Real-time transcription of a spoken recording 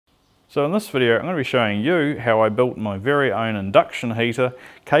So in this video I'm going to be showing you how I built my very own induction heater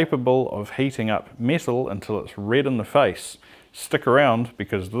capable of heating up metal until it's red in the face. Stick around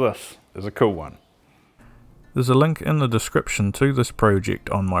because this is a cool one. There's a link in the description to this project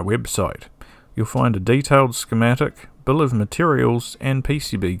on my website. You'll find a detailed schematic, bill of materials and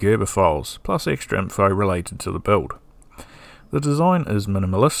PCB Gerber files, plus extra info related to the build. The design is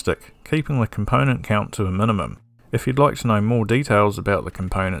minimalistic, keeping the component count to a minimum. If you'd like to know more details about the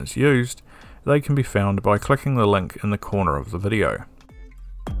components used, they can be found by clicking the link in the corner of the video.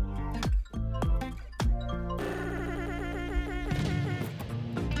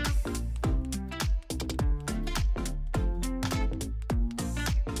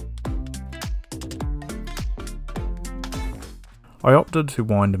 I opted to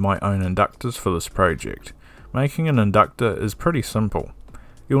wind my own inductors for this project. Making an inductor is pretty simple.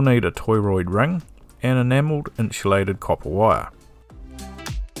 You'll need a toroid ring and enamelled insulated copper wire.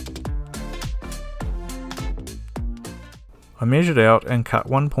 I measured out and cut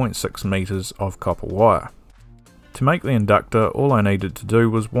 1.6 meters of copper wire. To make the inductor, all I needed to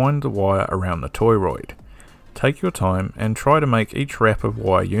do was wind the wire around the toroid. Take your time and try to make each wrap of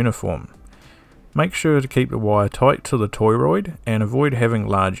wire uniform. Make sure to keep the wire tight to the toroid and avoid having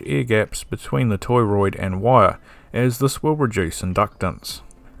large air gaps between the toroid and wire, as this will reduce inductance.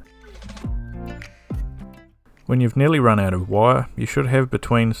 When you've nearly run out of wire, you should have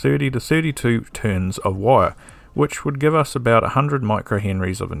between 30 to 32 turns of wire, which would give us about 100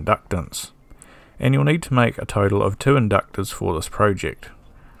 microhenries of inductance. And you'll need to make a total of 2 inductors for this project.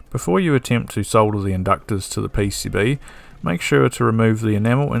 Before you attempt to solder the inductors to the PCB, make sure to remove the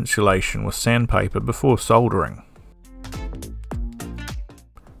enamel insulation with sandpaper before soldering.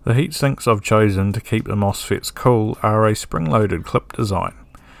 The heat sinks I've chosen to keep the MOSFETs cool are a spring-loaded clip design.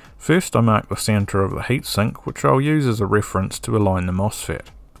 First I mark the centre of the heatsink, which I'll use as a reference to align the MOSFET.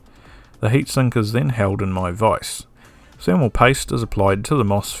 The heatsink is then held in my vise. Thermal paste is applied to the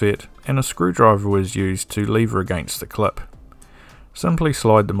MOSFET and a screwdriver is used to lever against the clip. Simply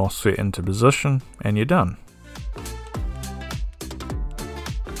slide the MOSFET into position and you're done.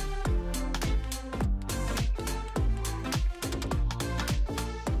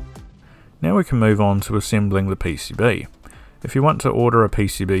 Now we can move on to assembling the PCB. If you want to order a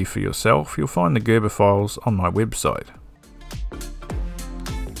PCB for yourself, you'll find the Gerber files on my website.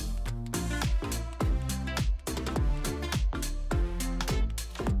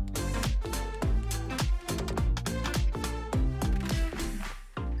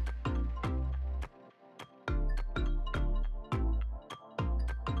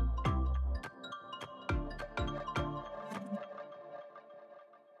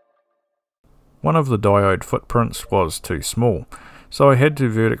 One of the diode footprints was too small, so I had to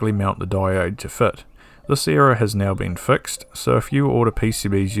vertically mount the diode to fit. This error has now been fixed, so if you order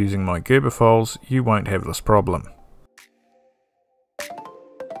PCBs using my Gerber files, you won't have this problem.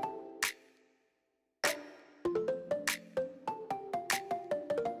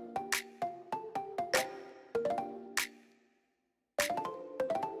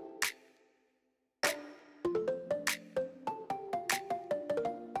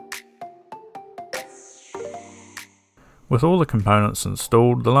 With all the components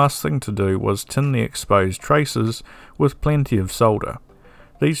installed, the last thing to do was tin the exposed traces with plenty of solder.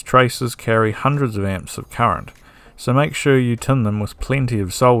 These traces carry hundreds of amps of current, so make sure you tin them with plenty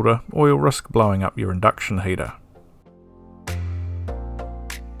of solder or you'll risk blowing up your induction heater.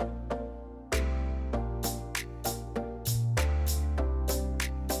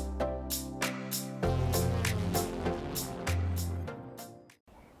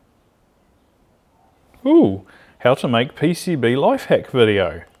 Ooh! How to make PCB life hack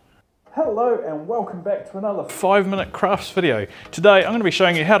video. Hello and welcome back to another 5-minute crafts video. Today I'm going to be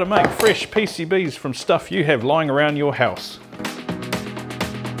showing you how to make fresh PCBs from stuff you have lying around your house.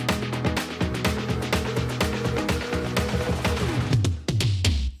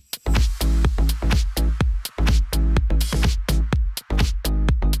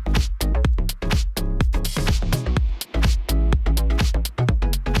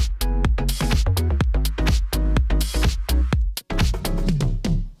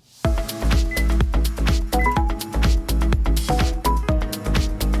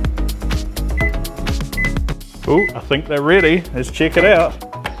 Oh, I think they're ready. Let's check it out.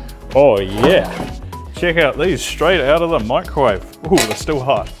 Oh yeah, check out these straight out of the microwave. Oh, they're still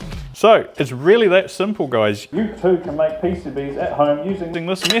hot. So it's really that simple, guys. You too can make PCBs at home using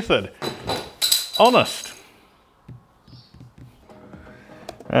this method. Honest.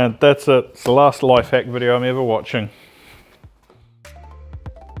 And that's it. It's the last life hack video I'm ever watching.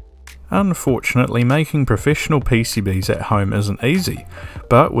 Unfortunately, making professional PCBs at home isn't easy,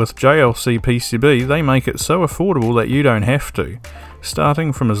 but with JLC PCB they make it so affordable that you don't have to.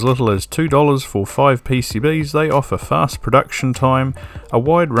 Starting from as little as $2 for 5 PCBs, they offer fast production time, a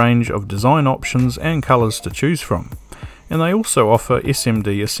wide range of design options and colours to choose from. And they also offer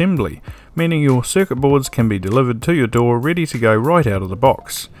SMD assembly, meaning your circuit boards can be delivered to your door ready to go right out of the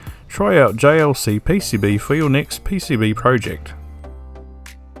box. Try out JLC PCB for your next PCB project.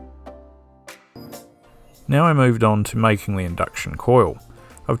 Now I moved on to making the induction coil.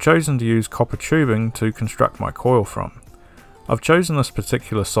 I've chosen to use copper tubing to construct my coil from. I've chosen this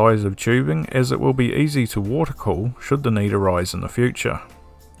particular size of tubing as it will be easy to water cool should the need arise in the future.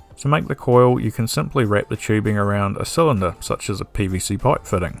 To make the coil, you can simply wrap the tubing around a cylinder such as a PVC pipe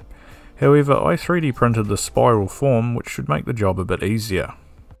fitting. However, I 3D printed the spiral form, which should make the job a bit easier.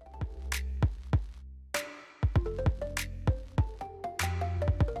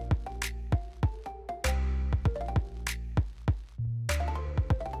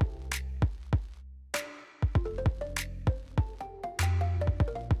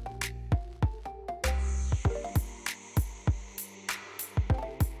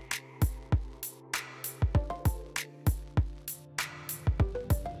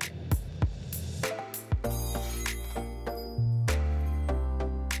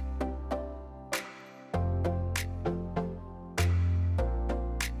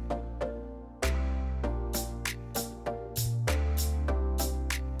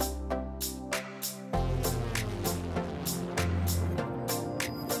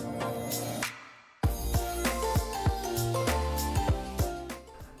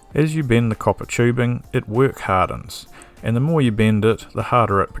 As you bend the copper tubing, it work hardens, and the more you bend it, the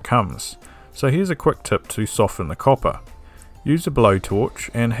harder it becomes. So here's a quick tip to soften the copper. Use a blowtorch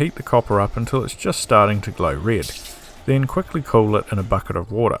and heat the copper up until it's just starting to glow red. Then quickly cool it in a bucket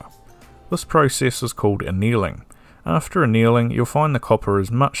of water. This process is called annealing. After annealing, you'll find the copper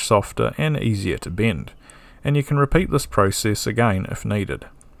is much softer and easier to bend, and you can repeat this process again if needed.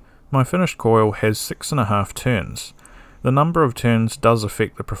 My finished coil has 6.5 turns. The number of turns does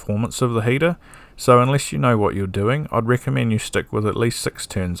affect the performance of the heater, so unless you know what you're doing, I'd recommend you stick with at least 6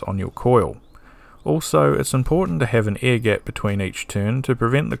 turns on your coil. Also, it's important to have an air gap between each turn to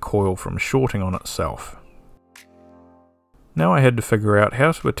prevent the coil from shorting on itself. Now I had to figure out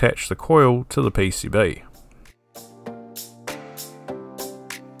how to attach the coil to the PCB.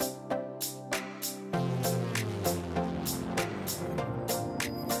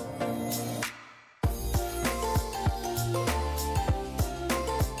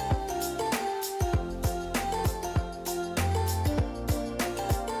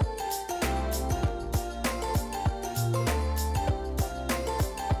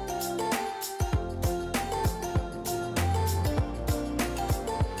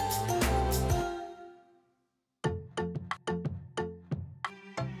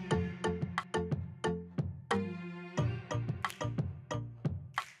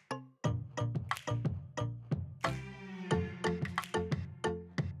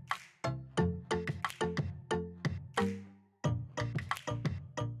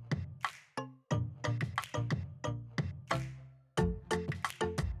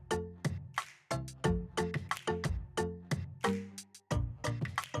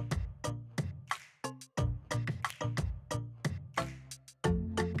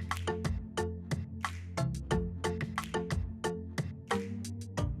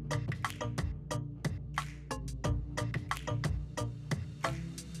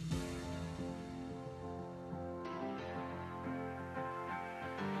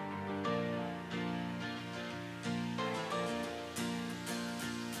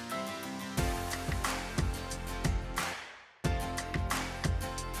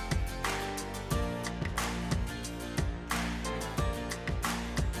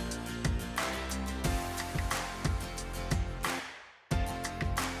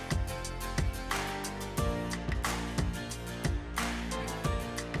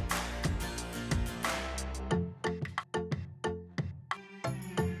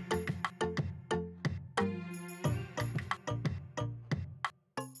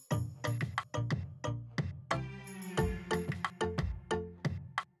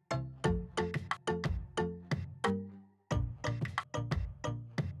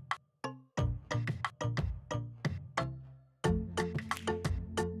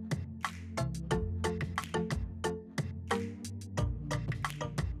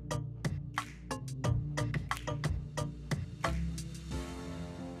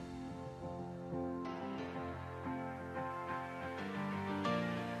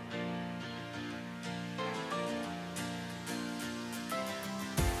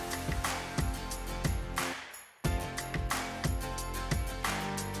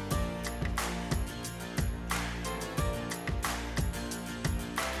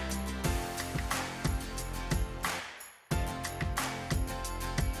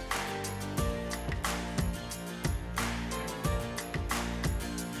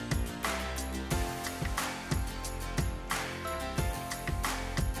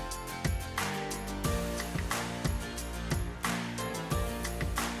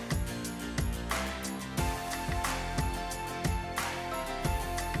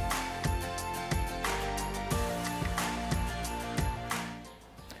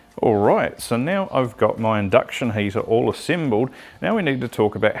 Alright, so now I've got my induction heater all assembled. Now we need to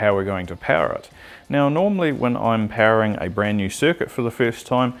talk about how we're going to power it. Now normally when I'm powering a brand new circuit for the first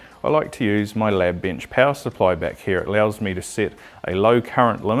time, I like to use my lab bench power supply back here. It allows me to set a low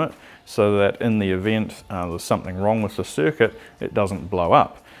current limit so that in the event there's something wrong with the circuit, it doesn't blow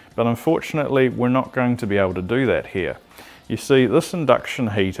up. But unfortunately, we're not going to be able to do that here. You see, this induction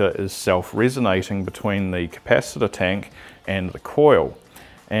heater is self-resonating between the capacitor tank and the coil.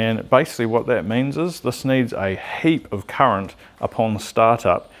 And basically what that means is this needs a heap of current upon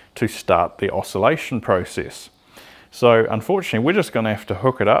startup to start the oscillation process. So unfortunately we're just going to have to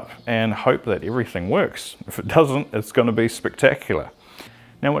hook it up and hope that everything works. If it doesn't, it's going to be spectacular.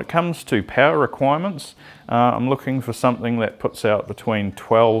 Now when it comes to power requirements, I'm looking for something that puts out between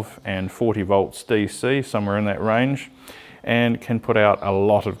 12 and 40 volts DC, somewhere in that range, and can put out a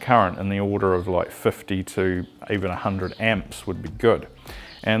lot of current in the order of like 50 to even 100 amps would be good.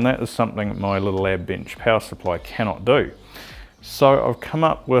 And that is something my little lab bench power supply cannot do. So I've come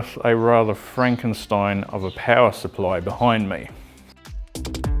up with a rather Frankenstein of a power supply behind me.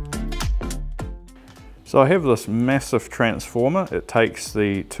 So I have this massive transformer. It takes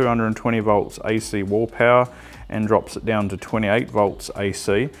the 220 volts AC wall power and drops it down to 28 volts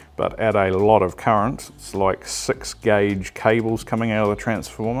AC, but at a lot of current. It's like 6 gauge cables coming out of the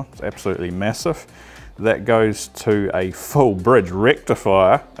transformer. It's absolutely massive. That goes to a full bridge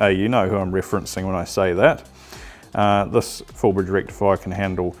rectifier. You know who I'm referencing when I say that. This full bridge rectifier can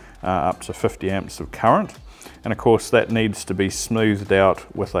handle up to 50 amps of current. And of course that needs to be smoothed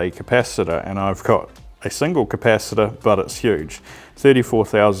out with a capacitor, and I've got a single capacitor, but it's huge.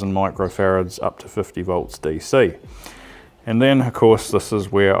 34,000 microfarads up to 50 volts DC. And then of course this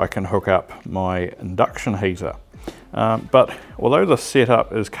is where I can hook up my induction heater. But although the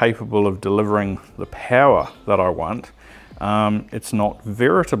setup is capable of delivering the power that I want, it's not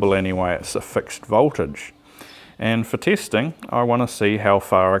veritable anyway, it's a fixed voltage. And for testing, I want to see how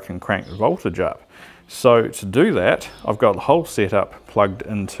far I can crank the voltage up. So to do that, I've got the whole setup plugged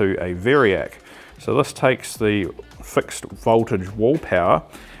into a variac. So this takes the fixed voltage wall power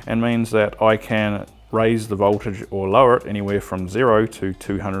and means that I can raise the voltage or lower it anywhere from 0 to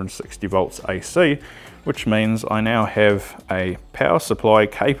 260 volts AC, which means I now have a power supply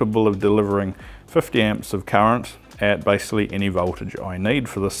capable of delivering 50 amps of current at basically any voltage I need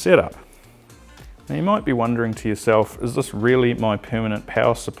for this setup. Now you might be wondering to yourself, is this really my permanent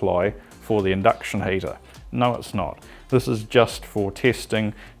power supply for the induction heater? No, it's not. This is just for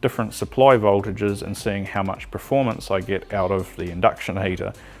testing different supply voltages and seeing how much performance I get out of the induction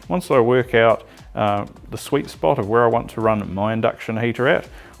heater. Once I work out the sweet spot of where I want to run my induction heater at,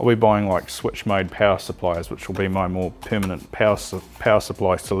 I'll be buying like switch mode power supplies, which will be my more permanent power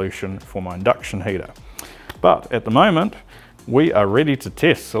supply solution for my induction heater. But at the moment, we are ready to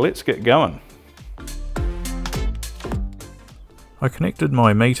test, so let's get going. I connected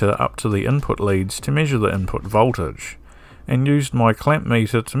my meter up to the input leads to measure the input voltage, and used my clamp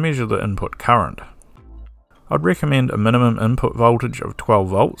meter to measure the input current. I'd recommend a minimum input voltage of 12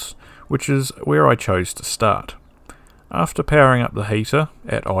 volts, which is where I chose to start. After powering up the heater,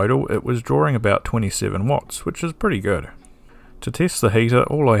 at idle it was drawing about 27 watts, which is pretty good. To test the heater,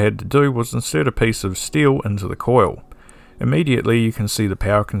 all I had to do was insert a piece of steel into the coil. Immediately you can see the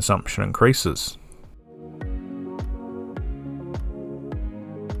power consumption increases.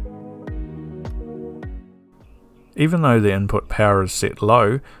 Even though the input power is set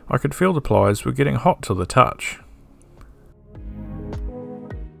low, I could feel the pliers were getting hot to the touch.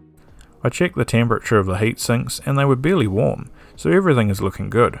 I checked the temperature of the heat sinks and they were barely warm, so everything is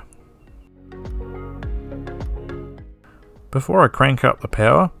looking good. Before I crank up the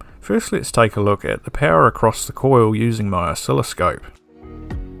power, first let's take a look at the power across the coil using my oscilloscope.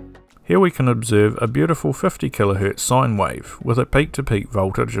 Here we can observe a beautiful 50 kHz sine wave with a peak-to-peak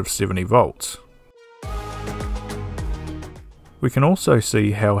voltage of 70 volts. We can also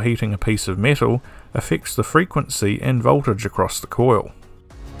see how heating a piece of metal affects the frequency and voltage across the coil.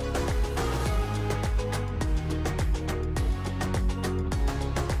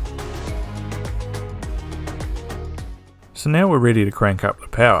 So now we're ready to crank up the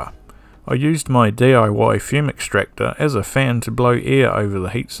power. I used my DIY fume extractor as a fan to blow air over the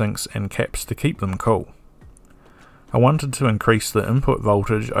heat sinks and caps to keep them cool. I wanted to increase the input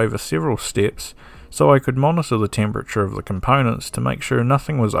voltage over several steps so I could monitor the temperature of the components to make sure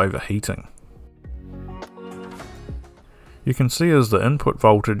nothing was overheating. You can see as the input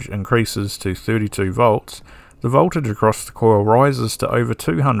voltage increases to 32 volts, the voltage across the coil rises to over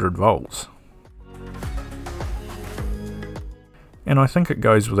 200 volts. And I think it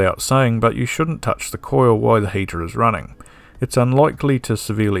goes without saying, but you shouldn't touch the coil while the heater is running. It's unlikely to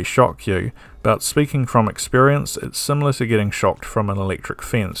severely shock you, but speaking from experience, it's similar to getting shocked from an electric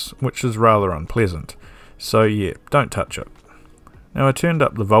fence, which is rather unpleasant. So yeah, don't touch it. Now I turned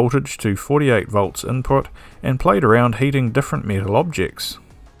up the voltage to 48 volts input and played around heating different metal objects.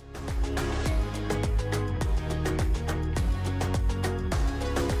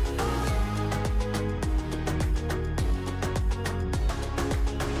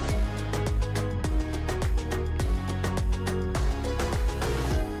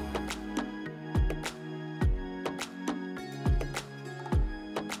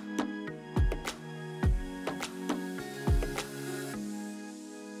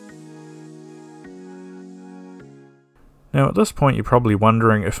 Now at this point you're probably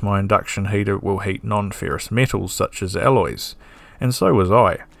wondering if my induction heater will heat non-ferrous metals such as alloys, and so was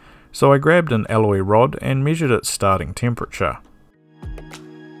I. So I grabbed an alloy rod and measured its starting temperature.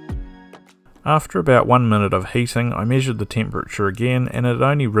 After about 1 minute of heating I measured the temperature again and it had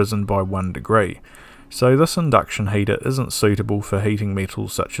only risen by 1 degree, so this induction heater isn't suitable for heating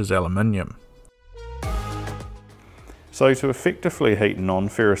metals such as aluminium. So to effectively heat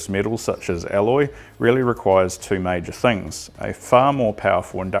non-ferrous metals such as alloy really requires two major things: a far more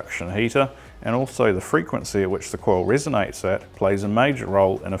powerful induction heater, and also the frequency at which the coil resonates at plays a major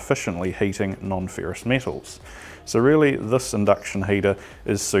role in efficiently heating non-ferrous metals. So really this induction heater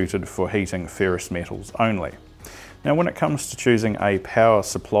is suited for heating ferrous metals only. Now when it comes to choosing a power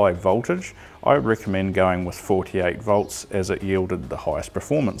supply voltage, I would recommend going with 48 volts as it yielded the highest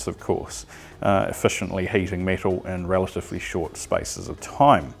performance, of course, efficiently heating metal in relatively short spaces of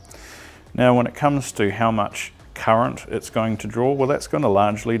time. Now when it comes to how much current it's going to draw, well that's going to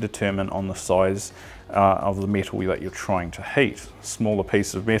largely determine on the size of the metal that you're trying to heat. A smaller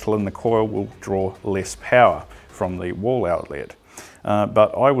piece of metal in the coil will draw less power from the wall outlet.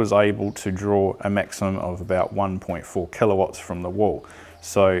 But I was able to draw a maximum of about 1.4 kilowatts from the wall.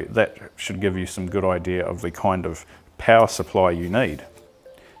 So that should give you some good idea of the kind of power supply you need.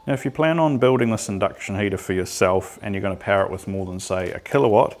 Now if you plan on building this induction heater for yourself and you're going to power it with more than say a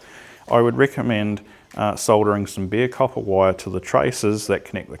kilowatt, I would recommend soldering some bare copper wire to the traces that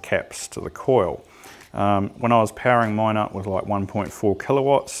connect the caps to the coil. When I was powering mine up with like 1.4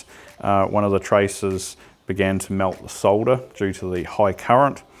 kilowatts, one of the traces began to melt the solder due to the high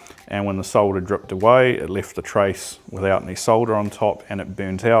current, and when the solder dripped away it left the trace without any solder on top and it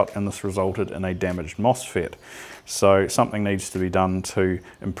burnt out, and this resulted in a damaged MOSFET. So something needs to be done to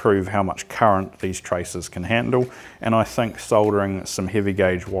improve how much current these traces can handle, and I think soldering some heavy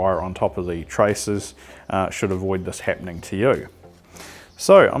gauge wire on top of the traces should avoid this happening to you.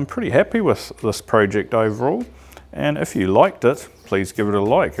 So I'm pretty happy with this project overall, and if you liked it, please give it a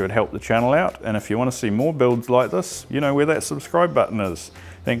like. It would help the channel out, and if you want to see more builds like this, you know where that subscribe button is.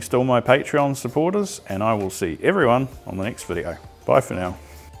 Thanks to all my Patreon supporters, and I will see everyone on the next video. Bye for now.